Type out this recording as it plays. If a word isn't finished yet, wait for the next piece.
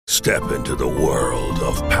Step into the world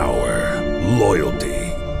of power, loyalty,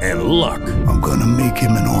 and luck. I'm gonna make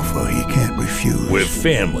him an offer he can't refuse. With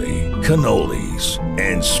family, cannolis,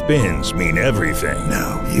 and spins mean everything.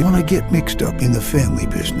 Now, you wanna get mixed up in the family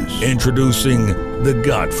business. Introducing The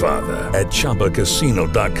Godfather at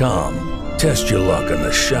ChumbaCasino.com. Test your luck in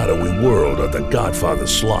the shadowy world of The Godfather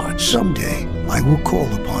slot. Someday, I will call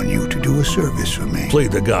upon you to do a service for me. Play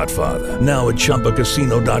The Godfather now at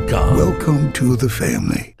ChumbaCasino.com. Welcome to the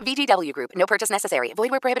family. VGW Group. No purchase necessary. Void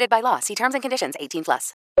where prohibited by law. See terms and conditions.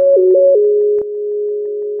 18+.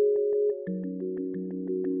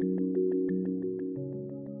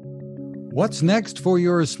 What's next for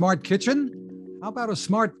your smart kitchen? How about a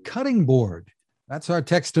smart cutting board? That's our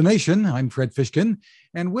Techstination. I'm Fred Fishkin,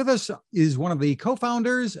 and with us is one of the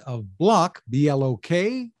co-founders of BLOK, BLOK,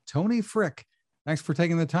 Tony Frick. Thanks for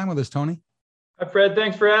taking the time with us, Tony. Hi, Fred.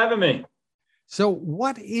 Thanks for having me. So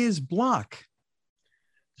what is BLOK?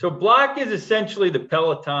 So BLOK is essentially the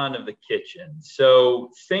Peloton of the kitchen. So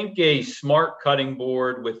think a smart cutting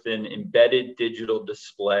board with an embedded digital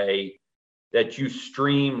display that you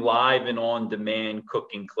stream live and on-demand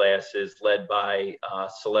cooking classes led by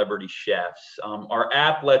celebrity chefs. Our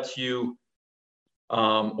app lets you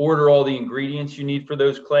order all the ingredients you need for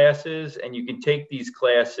those classes, and you can take these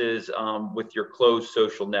classes with your closed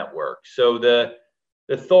social network. So the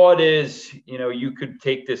thought is, you could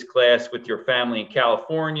take this class with your family in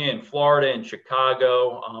California, in Florida, in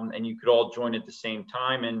Chicago, and you could all join at the same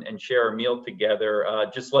time and share a meal together,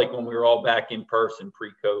 just like when we were all back in person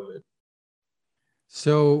pre-COVID.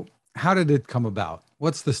 So how did it come about?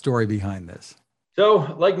 What's the story behind this?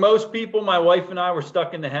 So like most people, my wife and I were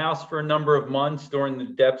stuck in the house for a number of months during the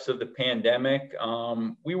depths of the pandemic.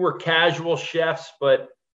 We were casual chefs, but I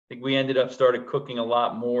think we ended up started cooking a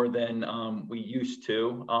lot more than we used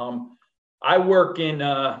to. I work in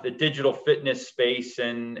the digital fitness space,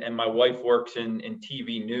 and my wife works in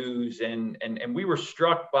TV news, and we were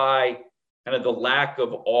struck by kind of the lack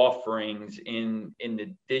of offerings in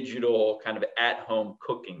the digital kind of at-home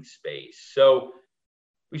cooking space. So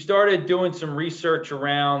we started doing some research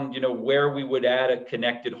around, where we would add a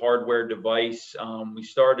connected hardware device. We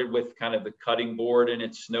started with kind of the cutting board, and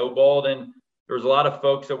it snowballed, and there was a lot of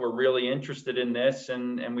folks that were really interested in this,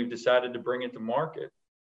 and we've decided to bring it to market.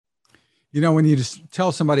 When you just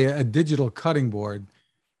tell somebody a digital cutting board,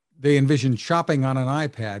 they envision shopping on an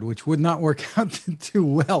iPad, which would not work out too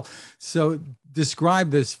well. So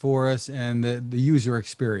describe this for us and the user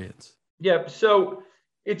experience. Yep. So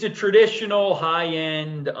it's a traditional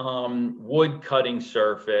high-end wood cutting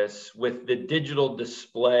surface with the digital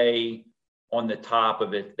display on the top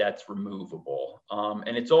of it that's removable.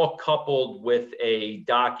 And it's all coupled with a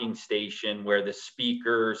docking station where the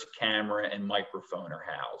speakers, camera, and microphone are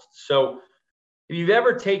housed. So if you've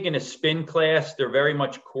ever taken a spin class, they're very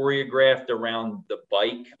much choreographed around the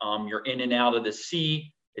bike. You're in and out of the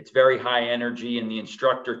seat. It's very high energy, and the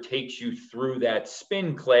instructor takes you through that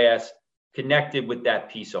spin class connected with that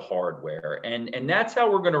piece of hardware. And that's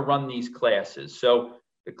how we're going to run these classes. So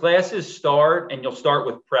the classes start, and you'll start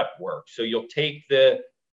with prep work. So you'll take the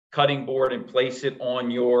cutting board and place it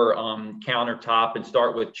on your countertop and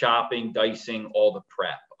start with chopping, dicing, all the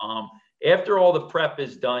prep. After all the prep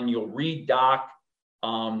is done, you'll redock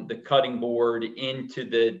the cutting board into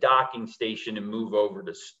the docking station and move over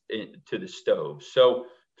to the stove. So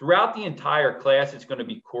throughout the entire class, it's going to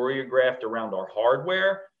be choreographed around our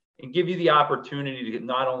hardware and give you the opportunity to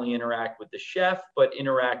not only interact with the chef, but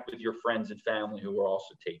interact with your friends and family who are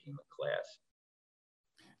also taking the class.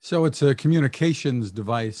 So it's a communications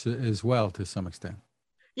device as well, to some extent.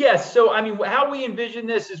 Yes. So, how we envision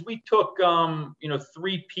this is we took,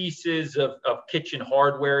 three pieces of kitchen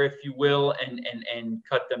hardware, if you will, and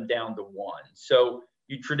cut them down to one. So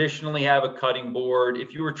you traditionally have a cutting board.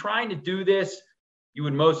 If you were trying to do this, you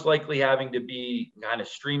would most likely having to be kind of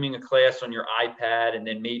streaming a class on your iPad and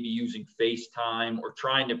then maybe using FaceTime or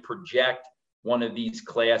trying to project one of these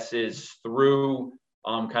classes through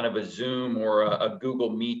kind of a Zoom or a Google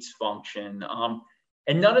Meets function.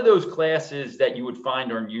 And none of those classes that you would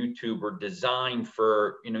find on YouTube are designed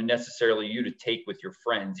for, necessarily you to take with your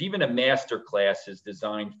friends. Even a master class is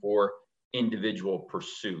designed for individual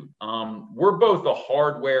pursuit. We're both a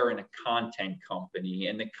hardware and a content company,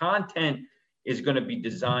 and the content is going to be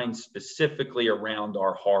designed specifically around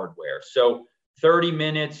our hardware. So 30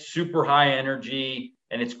 minutes, super high energy,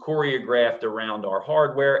 and it's choreographed around our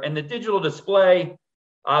hardware. And the digital display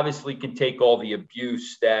obviously can take all the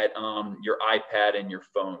abuse that your iPad and your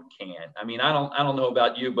phone can. I don't know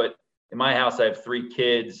about you, but in my house, I have 3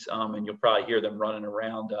 kids, and you'll probably hear them running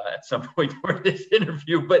around at some point during this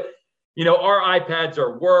interview. But, our iPads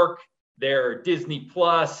are work. they're Disney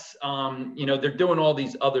Plus, they're doing all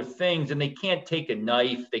these other things, and they can't take a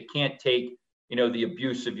knife. They can't take, the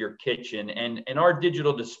abuse of your kitchen. And our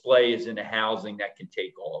digital display is in a housing that can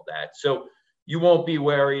take all of that. So you won't be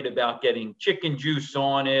worried about getting chicken juice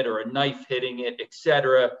on it or a knife hitting it,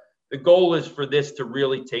 etc. The goal is for this to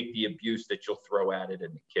really take the abuse that you'll throw at it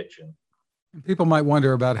in the kitchen. People might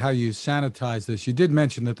wonder about how you sanitize this. You did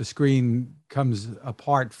mention that the screen comes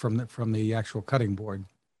apart from the actual cutting board.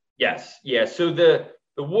 Yes, yeah. So the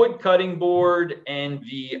wood cutting board and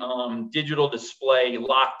the digital display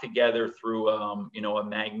lock together through a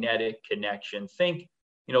magnetic connection. Think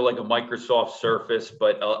like a Microsoft Surface,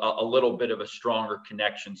 but a little bit of a stronger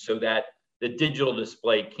connection so that the digital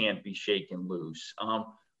display can't be shaken loose.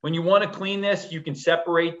 When you want to clean this, you can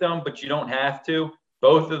separate them, but you don't have to.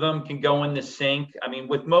 Both of them can go in the sink. I mean,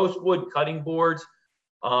 with most wood cutting boards,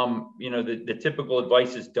 the typical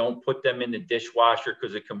advice is don't put them in the dishwasher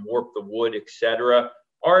because it can warp the wood, etc.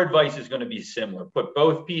 Our advice is going to be similar. Put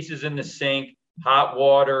both pieces in the sink, hot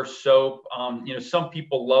water, soap. Some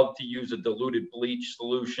people love to use a diluted bleach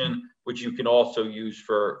solution, which you can also use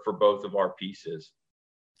for both of our pieces.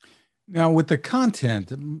 Now, with the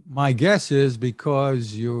content, my guess is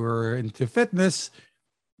because you're into fitness,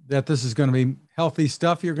 that this is going to be healthy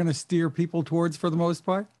stuff you're going to steer people towards for the most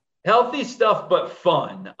part? Healthy stuff, but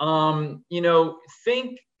fun.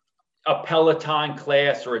 Think a Peloton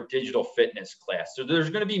class or a digital fitness class. So there's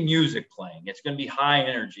going to be music playing. It's going to be high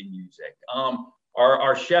energy music.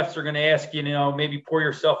 Our chefs are going to ask you, maybe pour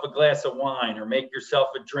yourself a glass of wine or make yourself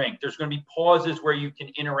a drink. There's going to be pauses where you can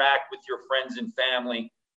interact with your friends and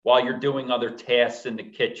family while you're doing other tasks in the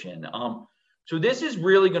kitchen. So this is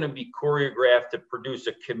really going to be choreographed to produce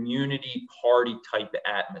a community party type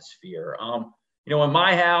atmosphere. In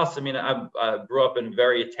my house, I grew up in a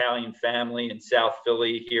very Italian family in South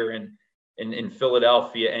Philly here in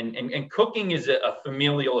Philadelphia, and cooking is a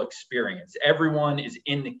familial experience. Everyone is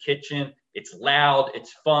in the kitchen. It's loud.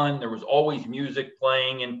 It's fun. There was always music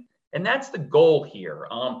playing, and that's the goal here.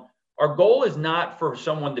 Our goal is not for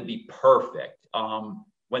someone to be perfect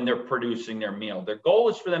when they're producing their meal. Their goal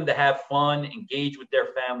is for them to have fun, engage with their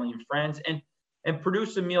family and friends, and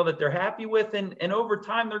produce a meal that they're happy with, and over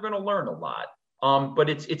time they're going to learn a lot. But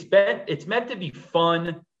it's meant to be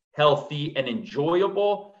fun, healthy, and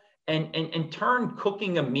enjoyable, and turn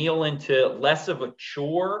cooking a meal into less of a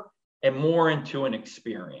chore and more into an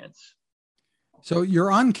experience. So you're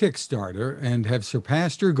on Kickstarter and have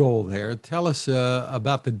surpassed your goal there. Tell us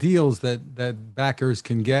about the deals that backers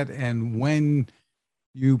can get and when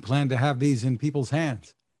you plan to have these in people's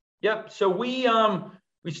hands. Yep. So we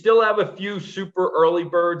still have a few super early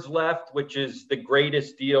birds left, which is the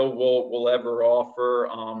greatest deal we'll ever offer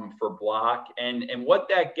for BLOK. And what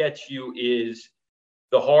that gets you is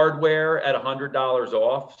the hardware at $100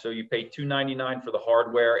 off. So you pay $299 for the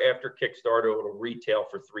hardware. After Kickstarter, it'll retail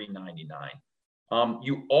for $399.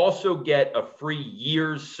 You also get a free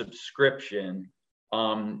year's subscription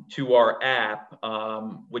to our app,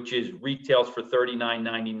 which retails for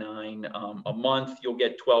 $39.99 a month. You'll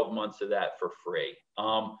get 12 months of that for free.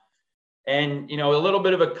 And a little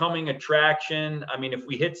bit of a coming attraction. If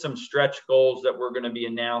we hit some stretch goals that we're going to be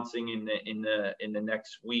announcing in the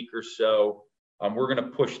next week or so, we're going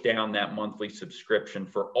to push down that monthly subscription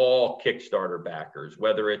for all Kickstarter backers,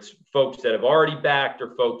 whether it's folks that have already backed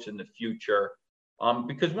or folks in the future.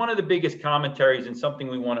 Because one of the biggest commentaries and something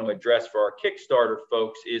we want to address for our Kickstarter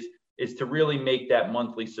folks is to really make that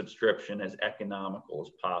monthly subscription as economical as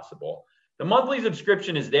possible. The monthly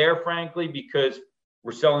subscription is there, frankly, because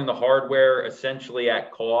we're selling the hardware essentially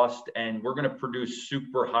at cost, and we're going to produce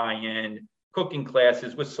super high-end cooking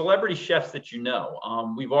classes with celebrity chefs that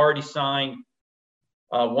we've already signed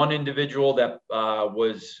one individual that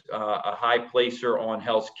was a high placer on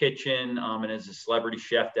Hell's Kitchen and is a celebrity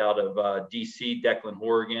chef out of DC, Declan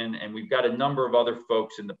Horgan. And we've got a number of other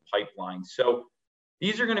folks in the pipeline. So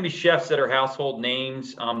these are going to be chefs that are household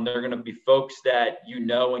names. They're going to be folks that you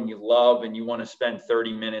know and you love and you want to spend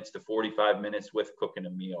 30 minutes to 45 minutes with cooking a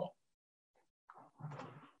meal.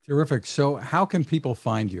 Terrific. So how can people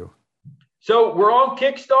find you? So we're on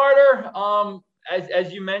Kickstarter.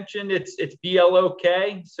 As you mentioned, it's BLOK.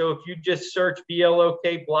 So if you just search BLOK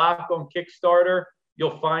BLOK on Kickstarter,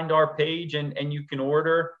 you'll find our page and you can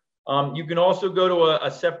order. You can also go to a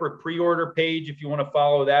separate pre-order page if you want to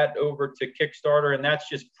follow that over to Kickstarter, and that's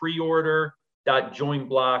just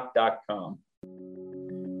preorder.joinblok.com.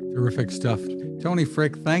 Terrific stuff. Tony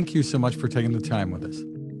Frick, thank you so much for taking the time with us.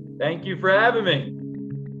 Thank you for having me.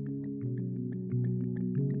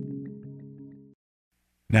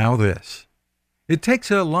 Now this. It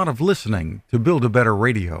takes a lot of listening to build a better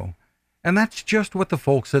radio. And that's just what the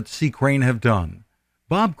folks at C. Crane have done.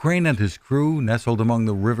 Bob Crane and his crew, nestled among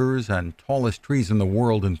the rivers and tallest trees in the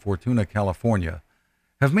world in Fortuna, California,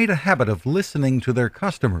 have made a habit of listening to their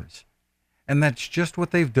customers. And that's just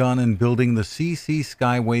what they've done in building the CC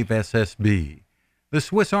Skywave SSB, the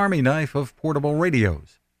Swiss Army knife of portable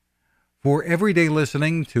radios. For everyday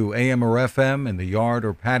listening to AM or FM in the yard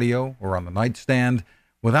or patio or on the nightstand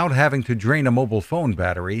without having to drain a mobile phone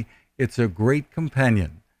battery, it's a great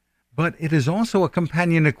companion. But it is also a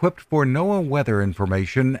companion equipped for NOAA weather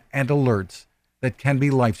information and alerts that can be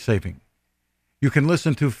life-saving. You can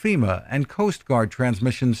listen to FEMA and Coast Guard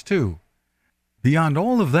transmissions too. Beyond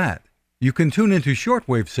all of that, you can tune into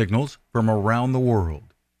shortwave signals from around the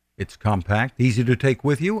world. It's compact, easy to take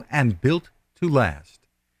with you, and built to last.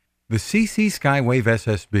 The CC Skywave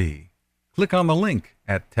SSB. Click on the link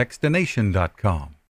at Techstination.com.